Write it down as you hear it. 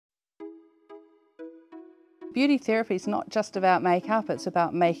Beauty therapy is not just about makeup, it's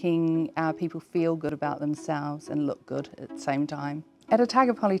about making people feel good about themselves and look good at the same time. At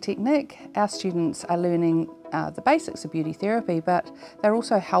Otago Polytechnic, our students are learning the basics of beauty therapy, but they're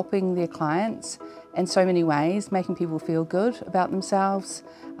also helping their clients in so many ways, making people feel good about themselves,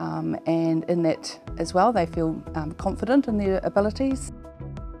 and in that as well they feel confident in their abilities.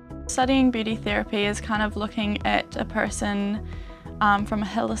 Studying beauty therapy is kind of looking at a person from a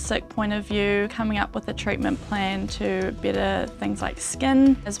holistic point of view, coming up with a treatment plan to better things like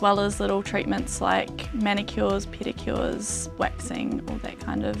skin, as well as little treatments like manicures, pedicures, waxing, all that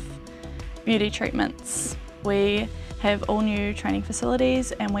kind of beauty treatments. We have all new training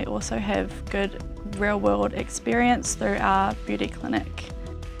facilities and we also have good real-world experience through our beauty clinic.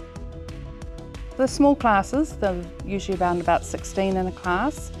 The small classes, they're usually around about 16 in a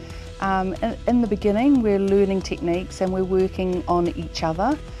class. In the beginning we're learning techniques and we're working on each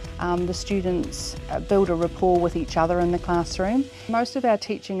other. The students build a rapport with each other in the classroom. Most of our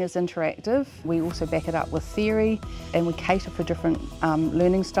teaching is interactive. We also back it up with theory and we cater for different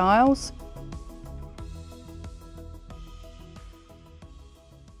learning styles.